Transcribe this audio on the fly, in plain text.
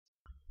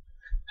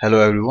Hello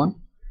everyone.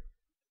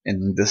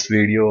 In this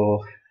video,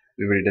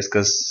 we will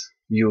discuss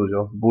use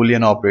of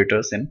Boolean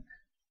operators in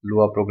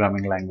Lua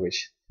programming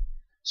language.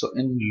 So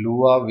in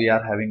Lua, we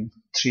are having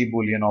three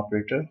Boolean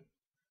operators.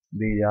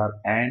 These are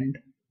AND,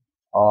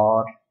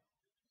 OR,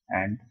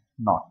 and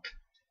NOT.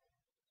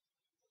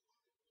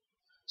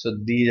 So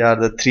these are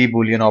the three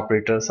Boolean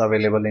operators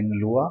available in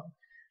Lua,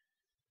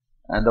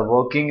 and the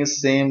working is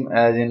same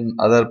as in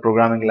other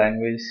programming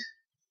language.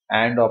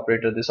 AND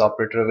operator, this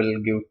operator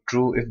will give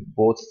true if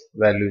both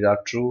values are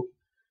true,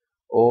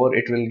 or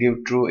it will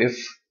give true if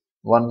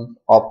one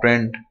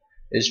operand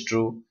is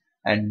true,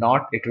 and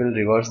not it will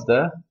reverse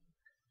the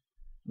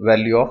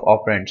value of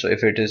operand. So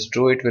if it is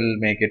true, it will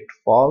make it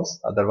false.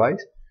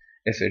 Otherwise,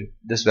 if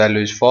this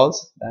value is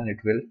false, then it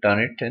will turn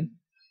it in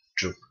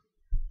true.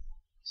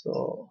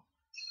 So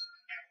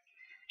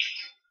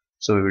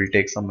we will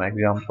take some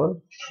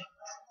example.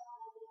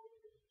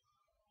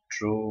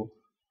 True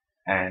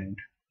and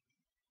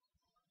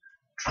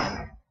true.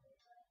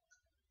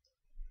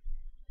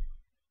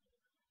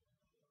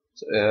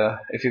 So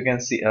if you can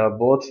see,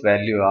 both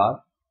value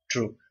are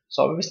true.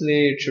 So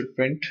obviously it should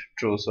print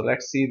true. So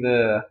let's see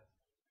the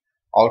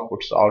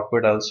output. So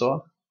output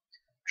also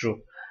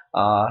true.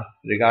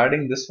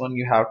 Regarding this one,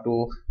 you have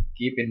to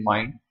keep in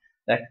mind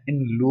that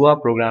in Lua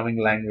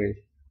programming language,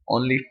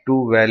 only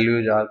two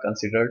values are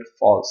considered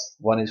false.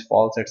 One is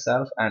false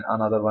itself, and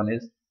another one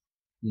is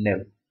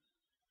nil.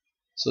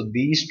 So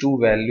these two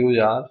values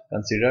are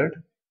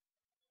considered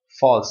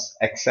false,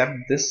 except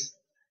this.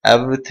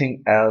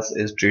 Everything else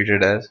is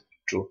treated as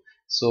true.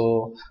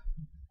 So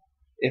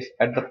if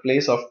at the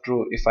place of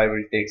true, if I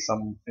will take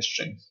some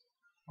string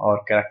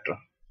or character,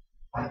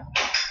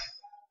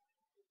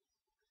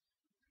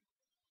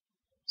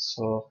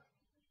 so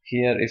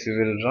here if we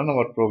will run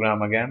our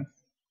program again,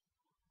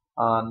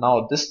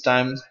 now this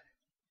time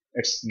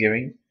it's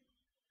giving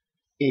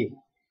A.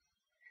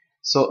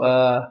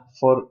 So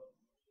for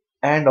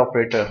AND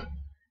operator,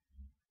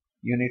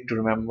 you need to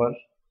remember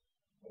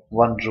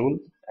one rule.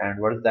 And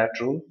what is that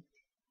rule?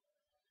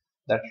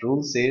 That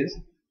rule says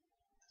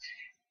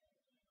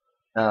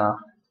uh,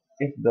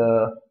 if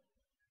the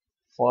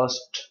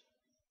first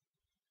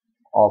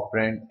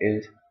operand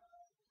is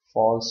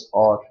false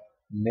or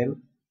nil,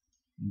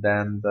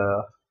 then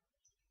the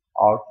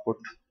output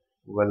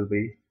will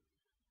be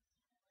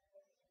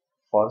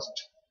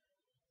first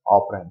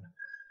operand.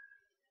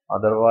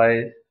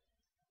 Otherwise,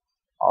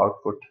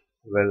 output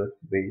will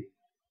be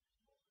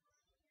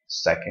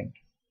second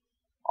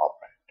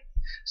operand.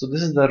 So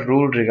this is the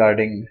rule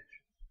regarding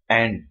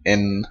AND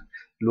in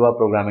Lua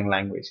programming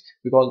language,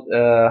 because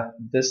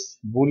this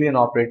Boolean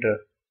operator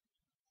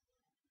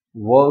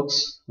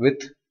works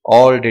with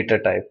all data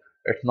type.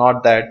 It's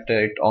not that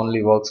it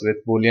only works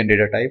with Boolean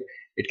data type.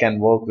 It can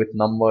work with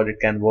number, it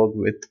can work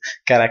with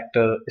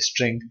character,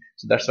 string.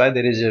 So that's why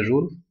there is a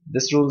rule.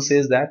 This rule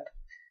says that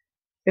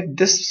if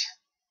this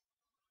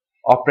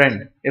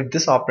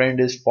this operand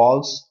is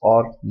false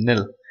or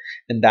nil,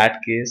 in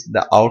that case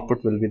the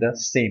output will be the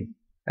same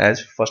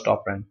as first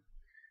operand.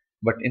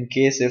 But in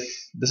case if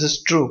this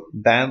is true,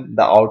 then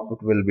the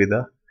output will be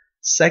the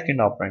second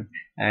operand,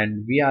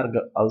 and we are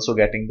also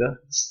getting the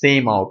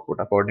same output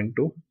according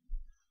to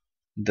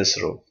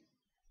this rule.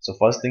 So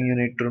first thing you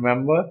need to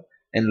remember,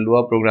 in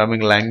Lua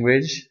programming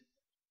language,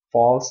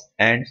 false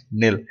and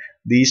nil,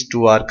 these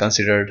two are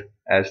considered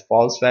as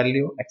false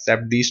value.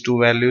 Except these two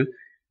values,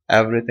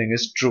 everything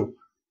is true.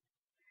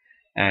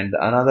 And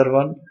another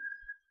one,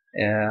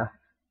 uh,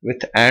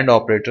 with AND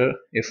operator,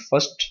 if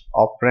first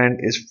operand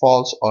is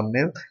false or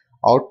nil,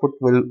 output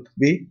will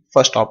be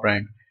first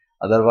operand.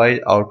 Otherwise,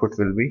 output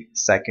will be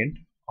second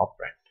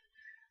operand.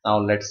 Now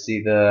let's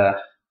see the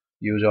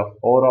use of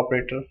OR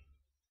operator.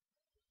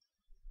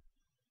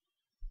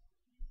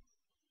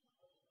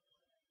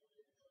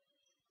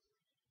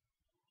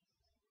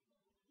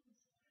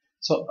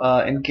 So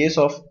in case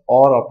of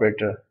OR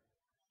operator,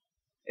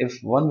 if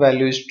one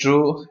value is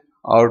true,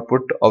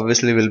 output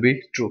obviously will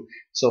be true.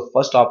 So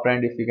first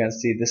operand, if you can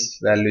see, this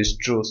value is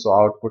true, so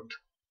output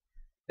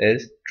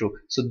is true.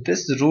 So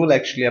this rule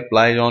actually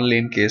applies only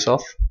in case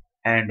of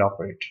AND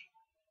operator.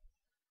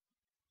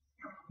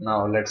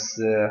 Now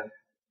let's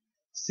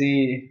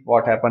see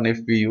what happen if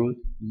we use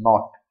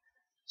NOT.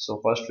 So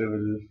first we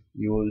will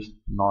use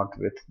NOT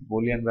with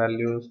Boolean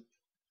values.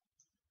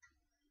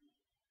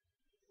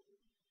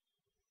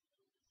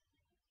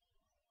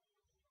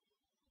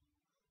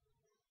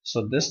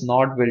 So this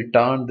NOT will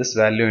turn this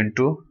value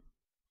into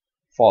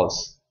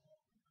false.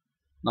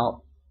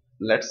 Now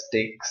let's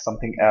take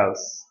something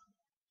else.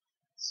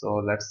 So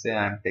let's say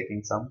I am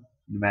taking some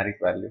numeric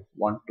value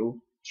 1,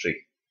 2,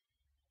 3.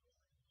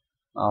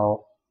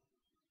 Now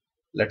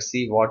let's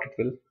see what it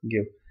will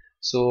give.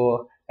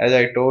 So as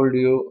I told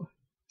you,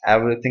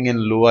 everything in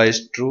Lua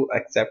is true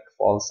except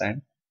false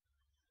and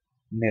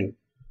nil.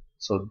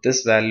 So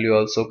this value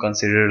also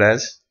considered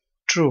as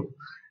true,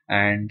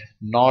 and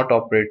NOT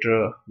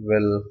operator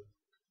will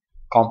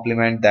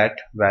complement that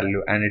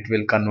value and it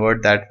will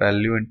convert that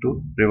value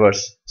into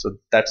reverse. So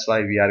that's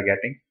why we are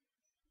getting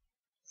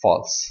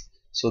false.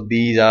 So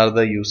these are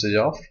the usage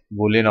of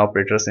Boolean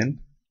operators in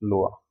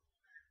Lua.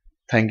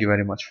 Thank you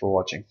very much for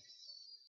watching.